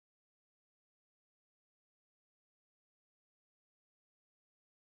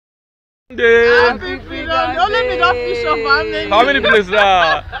Happy Freedom Day. Only me don't fish of family. How many places?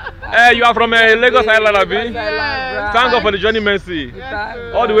 You are from Lagos Island, Abi? Yes. Thank God for the journey mercy.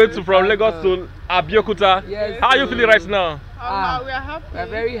 Yes. All the way to from Lagos to Abeokuta. Yes. How are you feeling right now? We are happy. We are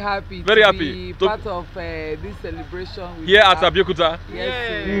very happy. Very to happy. Be part of this celebration. Here at Abeokuta.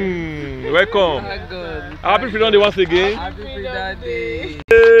 Yes. Welcome. Thank God. Happy Freedom Day once again. Happy Freedom Day.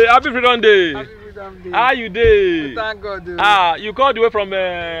 Hey, Happy Freedom Day. Happy Freedom Day. How you day? Thank God. You called the way from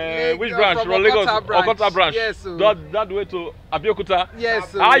which branch? From Lagos, Abeokuta branch. Yes, sir. That way to Abeokuta.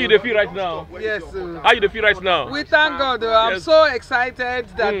 Yes, sir. How you dey feel right now? Yes, sir. How you dey feel right now? We thank God. I'm Yes. so excited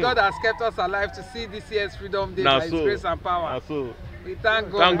that God has kept us alive to see this year's Freedom Day by His grace and power. We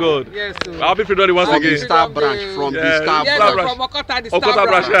thank God. Thank God. Yes, sir. Happy Freedom Day once again. Star branch from the Star Yes, branch. from Okota, the Okota Star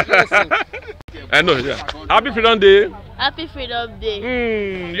branch. branch. Yes, sir. I know, yeah. Happy Freedom Day. Happy Freedom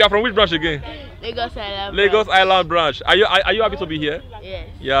Day. You are from which branch again? Lagos Island. Lagos Island branch. Are you happy to be here? Yes.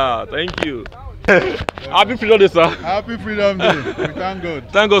 Yeah, thank you. Happy Freedom Day, sir. Happy Freedom Day. We thank God.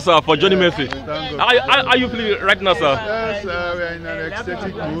 Thank God, sir, for joining mercy. Thank God. How are you feeling right now, sir? Yes, we are in an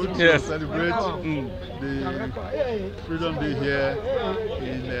ecstatic mood Yes. to celebrate the Freedom Day here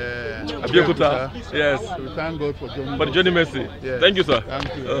in Abeokuta. Yes. So we thank God for joining For the journey mercy. Yes. Thank you, sir.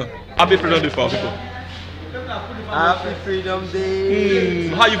 Thank you. Happy Freedom Day for our people. Happy Freedom Day.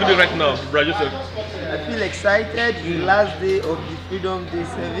 How are you feeling right now, Brother Joseph? I feel excited. It's the last day of the Freedom Day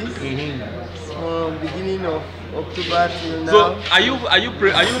service. From beginning of October till now. So, are you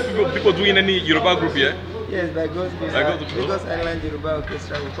people doing any Yoruba group here? Yes, by God's grace. By God's grace. Lagos Island Yoruba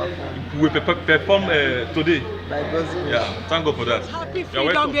Orchestra will perform. We perform today. By God's grace. Yeah, thank God for that. Happy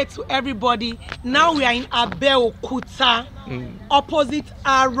Freedom Day to everybody. Now we are in Abeokuta, opposite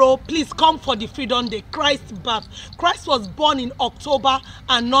Arrow. Please come for the Freedom Day. Christ birth. Christ was born in October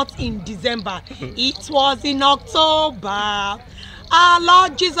and not in December. It was in October. Our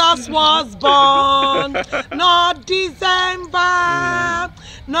Lord Jesus was born, not December,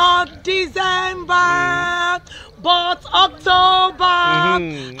 not December, but October.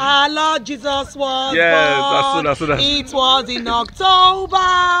 Our Lord Jesus was born. That's so. It was in October.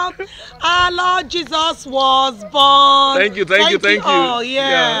 Our Lord Jesus was born. Thank you. Oh,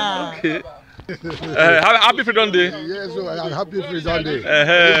 yeah. Okay. Happy Freedom Day. Yes, so happy Freedom Day.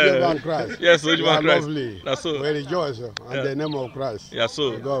 Christ. Yes, so Christ. Lovely. That's so. We rejoice in the name of Christ. Yeah,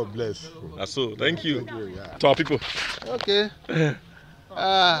 so. God bless. That's so. Thank you. Yeah. To our people. Okay.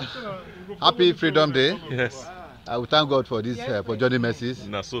 Happy Freedom Day. Yes. I will thank God for this for journey mercies.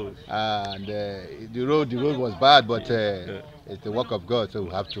 That's so. And the road was bad, but it's the work of God, so we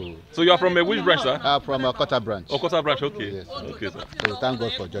have to. So you are from which branch, sir? From Okota branch. Okota branch, okay. Yes. Okay, sir. So thank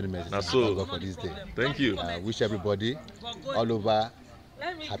God for journey mercies. That's so. Thank God for this day. Thank you. I wish everybody all over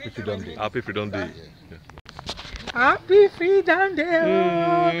Happy Freedom Day. Happy Freedom Day. Yeah. Happy Freedom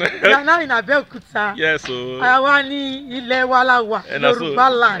Day. We are now in Abeokuta. Yes, so. Àwa ní ilẹ̀ wa la wà, Yoruba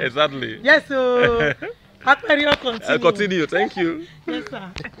land. Exactly. Yes, so. Continue. Continue. Thank you. Yes,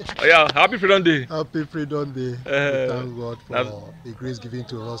 sir. Yeah, Happy Freedom Day. Happy Freedom Day. Thank God for the grace given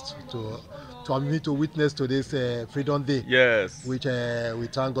to us to witness today's Freedom Day. Yes. Which we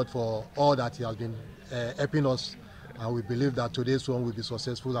thank God for all that He has been helping us. And we believe that today's one will be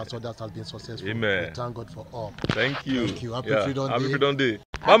successful as others have been successful. Amen. We thank God for all. Thank you. Thank you. Happy Freedom Day. Happy Freedom Day.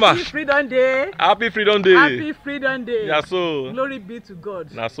 Mama. Happy Freedom Day. Happy Freedom Day. Happy Freedom Day. Yeah, so. Glory be to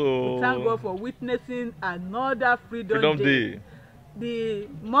God. Nah, so. We thank God for witnessing another Freedom Day. The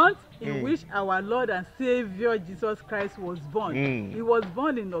month in which our Lord and Savior Jesus Christ was born. He was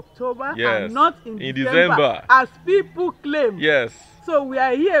born in October and not in December, as people claim. Yes. So we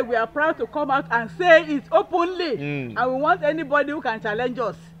are here, we are proud to come out and say it openly. And we want anybody who can challenge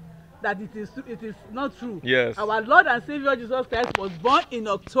us that it is not true. Yes. Our Lord and Savior Jesus Christ was born in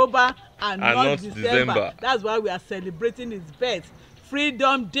October and not December. That's why we are celebrating his birth.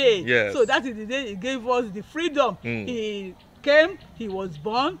 Freedom Day. Yes. So that is the day he gave us the freedom. He came, he was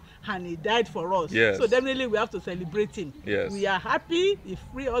born, and he died for us. Yes. So definitely we have to celebrate him. Yes. We are happy. He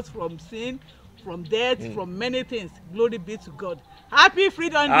freed us from sin, from death, from many things. Glory be to God. Happy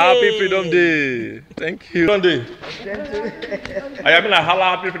Freedom Day. Happy Freedom Day. Thank you. Freedom Day. I am in a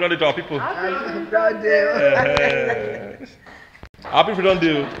holla. Happy Freedom Day to our people. Happy Freedom Day. Happy Freedom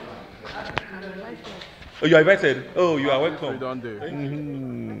Day. Oh, you are invited. Oh, you are welcome. Freedom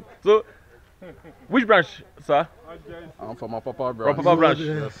Day. So, which branch, sir? I'm from Apapa branch. From Apapa branch.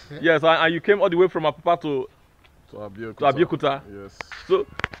 Yes, and you came all the way from Apapa to Abeokuta. Yes. So,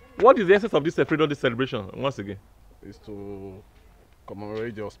 what is the essence of this Freedom Day celebration? Once again, is to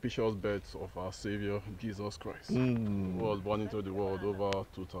commemorate the auspicious birth of our Savior Jesus Christ, who was born into the world over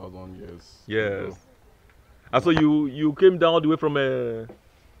 2,000 years. Yes. Ago. And so you came down all the way from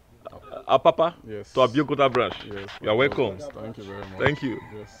Papa, Yes. to Abeokuta branch. Yes. You are welcome. Thank you very much. Thank you.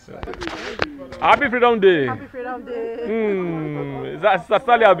 Yes. Happy Freedom Day. Happy Freedom Day. Is that Sister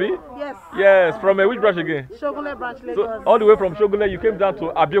Sally Abi? Yes. Yes. From which branch again? Shogunle branch, Lagos. So all the way from Shogunle, you came down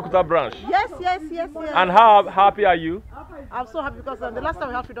to Abeokuta branch. Yes. And how happy are you? I'm so happy because the last time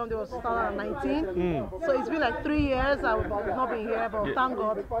we had Freedom Day was 2019. So it's been like 3 years. I've not been here, but thank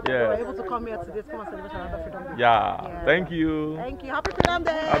God we were able to come here today to come and celebrate another Freedom Day. Yeah. Thank you. Thank you. Happy Freedom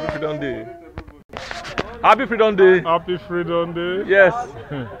Day. Happy Freedom Day. Happy Freedom Day. Happy Freedom Day. Yes.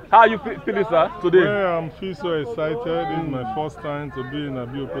 How are you feeling, sir, today? Well, I feel so excited. This is my first time to be in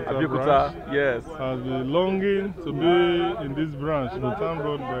Abeokuta branch. Yes. I've been longing to be in this branch, but thank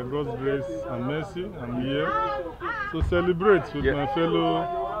God by God's grace and mercy, I'm here to celebrate with my fellow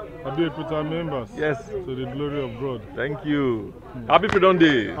Abeokuta members. Yes. To the glory of God. Thank you. Happy Freedom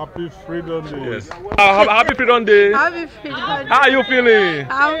Day. Happy Freedom Day. Yes. Happy Freedom Day. Happy Freedom Day. How are you feeling?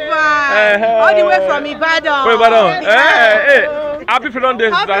 I'm fine. All the way from Ibadan. From Ibadan. Hey. Happy Freedom Day,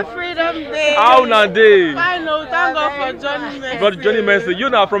 sister. Happy Freedom Day. How na day? Fine, no, thank God for Johnny Mercy. God, Johnny Mercy. You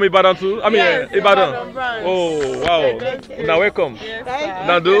now from Ibadan too? I mean, yes, Ibadan. Oh, wow. Now welcome. Yes,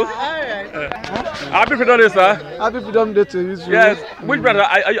 now do. Happy Freedom Day, sir. Happy Freedom Day to you. Yes. Which branch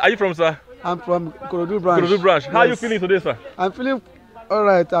are you from, sir? I'm from Korodu branch. Korodu branch. How are you feeling today, sir? I'm feeling all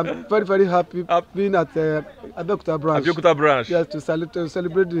right. I'm very, very happy being at Abeokuta branch. Abeokuta branch. Yes, to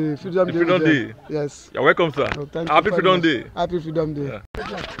celebrate the Freedom Day. Freedom Day. Yes. You're welcome, sir. Oh, Happy Freedom Day. Happy Freedom Day. Yeah.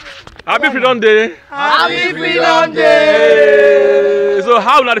 Happy Freedom Day. Happy Freedom Day. So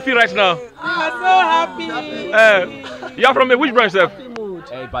how do you feel right now? I'm so happy. You are from which branch, sir?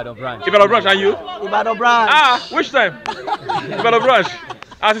 Ibadan branch. Ibadan branch, and you? Ibadan branch. Which time? Ibadan branch.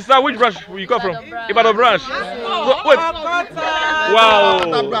 Sister, which branch you come from? Ibadan branch. Wait. Wow.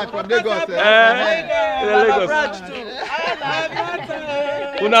 From Lagos. Lagos.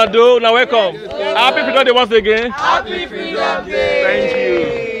 Una welcome. Happy Freedom Day once again. Happy Freedom Day. Thank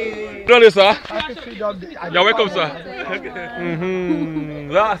you. Freedom Day, sir. Happy Freedom Day. You're welcome, sir.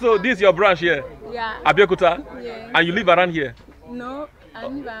 So this is your branch here? Yeah. Abeokuta? Yeah. And you live around here? No, I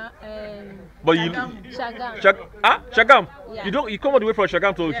live but you Shagam. Shagam? Yeah. You come all the way from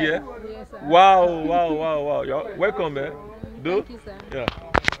Shagam to here? Yes, sir. Wow. You're welcome, man. Thank you, sir. Yeah.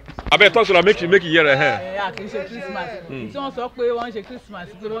 I better talk to her, make you hear her hair. Kì í ṣe Christmas. Tí wọ́n sọ pé wọ́n ṣe Christmas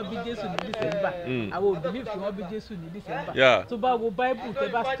pé wọ́n bí Jésù ní December. Àwọn ò believe pé wọ́n bí Jésù ní December. Tó bá wo Bible,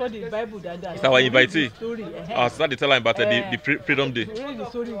 tẹ́ bá study Bible dáadáa. It's our invitee. I'll start the tell about the Freedom Day. Read the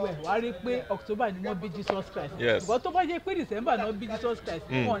story well. Wàá rí pé October ni wọ́n bí Jesus Christ. Yes. Ṣùgbọ́n tó bá jẹ́ pé December ni wọ́n bí Jesus Christ,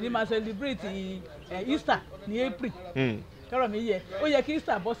 wọ́n ní máa celebrate Easter ní April. Kọ́rọ̀ mi yẹ, ó yẹ kí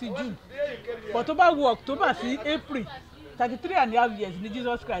Easter bọ́ sí June. But tó bá wo October sí April, 33.5 years ni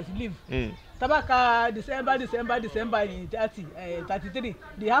Jesus Christ live. Tabaka December in 33,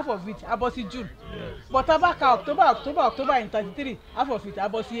 the half of it abosi June. But tabaka October in 33, half of it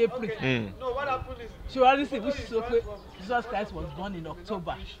abosi April. No, what happened is which is okay. Jesus Christ was born in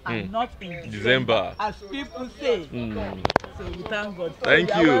October and not in December, as people say. So we thank God.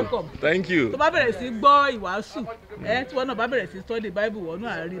 Thank you. Welcome. Thank you. Tó bá bẹ̀rẹ̀ sí gbọ́ ìwàásù, tí wọ́n náà bá bẹ̀rẹ̀ sí study Bible wọ́n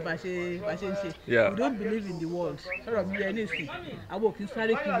náà rí bá ṣe ń ṣe. We don't believe in the world. Sọ̀rọ̀ mi yẹn nísìn, àwọn òkè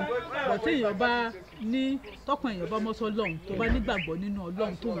sáré kiri. But tí èèyàn bá ní tọkàn èèyàn bá mọ́sọ́ Ọlọ́run tó bá nígbàgbọ́ nínú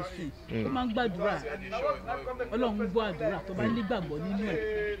Ọlọ́run tó ń sìn, tó máa ń gbàdúrà. Ọlọ́run ń gbọ́ àdúrà tó bá nígbàgbọ́ nínú ẹ̀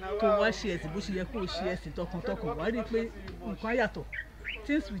tó wá ṣe ẹ̀sìn bó ṣe yẹ kó o ṣe ẹ̀sìn tọkàntọkàn wá rí i pé nǹkan àyàtọ̀.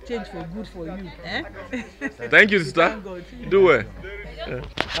 Things will change for good for you. Thank you, sister. Do well.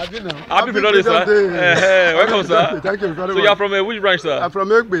 Happy Freedom Day, sir. Welcome, sir. Thank you very much. So you are from which branch, sir? I'm from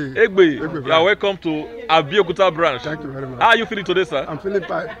Egbe. You are welcome to Abeokuta branch. Thank you very much. How are you feeling today, sir? I'm feeling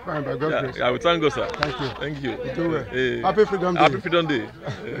fine by God's grace. I will thank God, sir. Thank you. Thank you. Do well. Happy Freedom Day. Happy Freedom Day.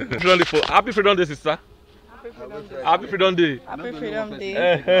 Happy Freedom Day, sister. Happy Freedom Day. Happy Freedom Day.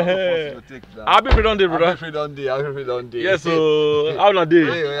 Happy Freedom Day, brother. Happy Freedom Day. Happy Freedom Day. Yes, so how na day?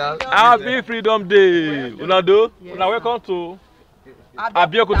 Happy Freedom Day. Una do? Una welcome to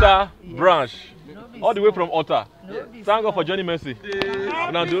Abeokuta branch. All the way from Ota. Thank God for Johnny Mercy.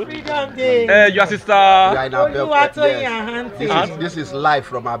 Una do? Freedom Day. Your sister. This is live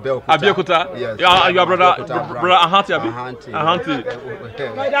from Abeokuta. Abeokuta. Yes. Your brother Ahanti. Ahanti.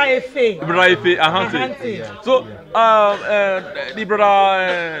 Brother Efe. Brother Efe Ahanti. So the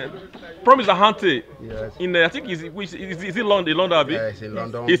brother promise Ahanti. Yes. In I think is it London? Abi? Yes, in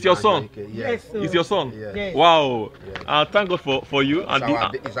London. It's your son. Yes. It's your son. Yes. Wow. Thank God for you.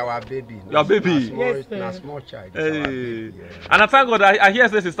 It's our baby. Your baby. Yes, small child. Hey. And I thank God I hear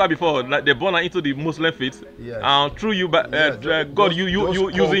this sister before, like they born her into the Muslim faith. Yes. And through you, God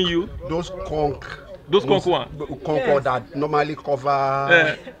using you. Those conk one. Concord that normally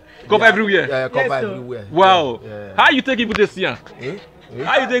cover Cover everywhere. Yeah, cover everywhere. Wow. Yeah. How you take people this year?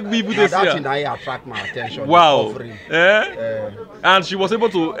 How you take people this year? That thing I attract my attention. Wow. And she was able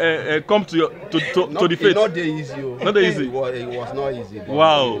to come to the faith. Not the easy. Not the easy. It was not easy.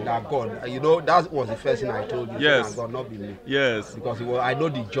 Wow. That God, you know, that was the first thing I told you. Yes. God, not be me. Yes. Because I know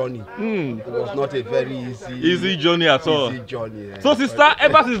the journey. It was not a very easy journey at all. Easy journey. Yeah. So, sister,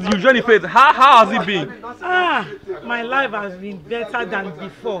 ever since you joined the faith, how has it been? My life has been better than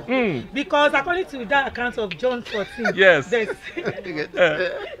before. Because according to that account of John 14, yes.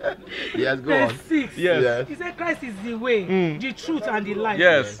 Yes, go on. 6, yes. He said Christ is the way, the truth, and the life.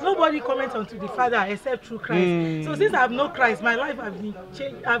 Yes. Nobody comments unto the Father except through Christ. So since I have known Christ, my life has been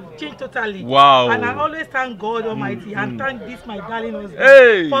changed totally. Wow. And I always thank God Almighty and thank this my darling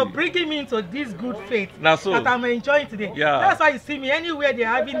husband for bringing me into this good faith that I'm enjoying today. That's why you see me anywhere they're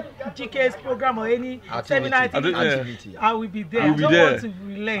having GK's program or any seminar activity, I will be there. I don't want to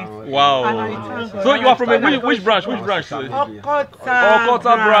relent. Wow. And I thank God. So you are from which branch? Which branch?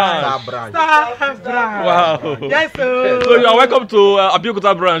 Abeokuta branch. Star branch. Wow. Yes, sir. So you are welcome to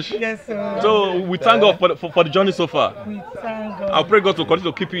Abeokuta branch. Yes, sir. So we thank God for the journey so far. We thank God. I pray God to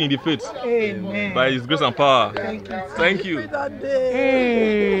continue to keep you in the faith. Amen. By His grace and power. Thank you.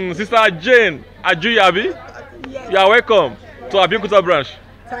 Sister Jane Ajuyabi, you are welcome to Abeokuta branch.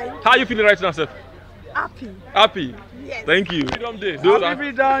 How are you feeling right now, sir? Happy. Yes. Thank you. Freedom Day. Happy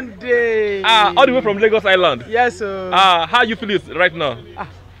Freedom Day. All the way from Lagos Island. Yes, sir. How you feel it right now?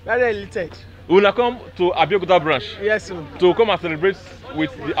 Very elated. We will come to Abeokuta branch. Yes, sir. To come and celebrate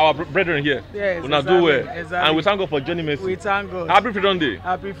with our brethren here. Yes, exactly, do well. Exactly. And we thank God for journey mercy. We thank God. Happy Freedom Day.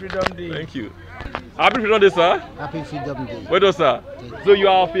 Happy Freedom Day. Thank you. Happy Freedom Day, sir. Happy Freedom Day. Well done, sir. So you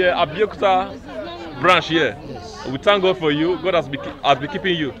are of here, Abeokuta branch here. Yes. We thank God for you. God has been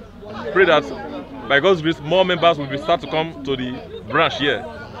keeping you. Pray that by God's grace, more members will start to come to the branch here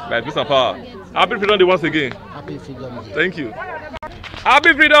by grace and power. Happy Freedom Day once again. Happy Freedom Day. Thank you.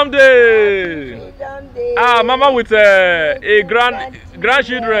 Happy Freedom Day. Freedom Day. Mama with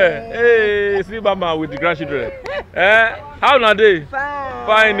grandchildren. Hey, see Mama with the grandchildren. How una dey?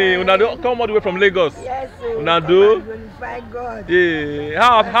 Fine. Una do come all the way from Lagos. Yes, sir. Una do? Thank God.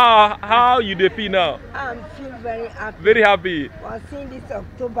 How you dey feel now? I'm feel very happy. Very happy. For seeing this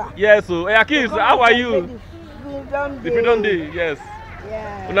October. Yes, so Akis, how are you? The Freedom Day, yes.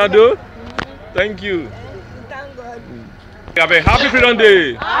 Yeah. Una do? Thank you. Thank God. Happy Freedom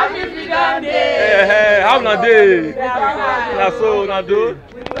Day. Happy Freedom Day. Hey, how na day? Na so na do?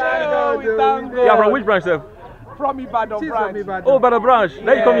 We thank God. You are from which branch, sir? From Ibadan branch. Oh, Ibadan branch.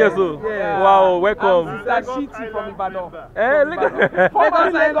 Then you come here, so. Yeah. Wow, welcome. Sister Shiti from Ibadan. Look at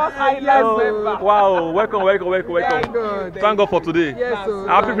Former Lagos Island member. Wow, welcome. Thank God for today. Yes, sir.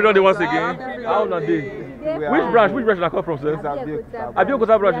 Happy Freedom Day once again. How na day? Which branch I come from, sir?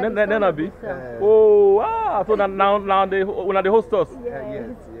 Abeokuta branch. Then I be. Oh, so now they host us.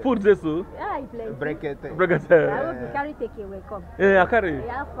 Yes. Food this, so. Brekete. I want to carry takeaway come. Yeah, I carry.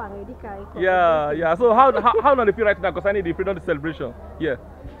 Yeah. So how now they feel right now? Because I need the Freedom Day celebration. Yeah.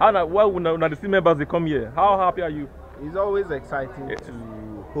 How now? Why now the team members they come here? How happy are you? It's always exciting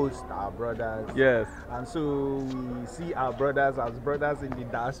to host our brothers. Yes. And so we see our brothers as brothers in the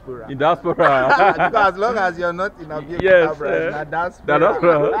diaspora. In diaspora. Because as long as you're not in Abeokuta, yes,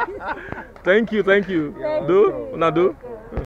 diaspora. Thank you. Do?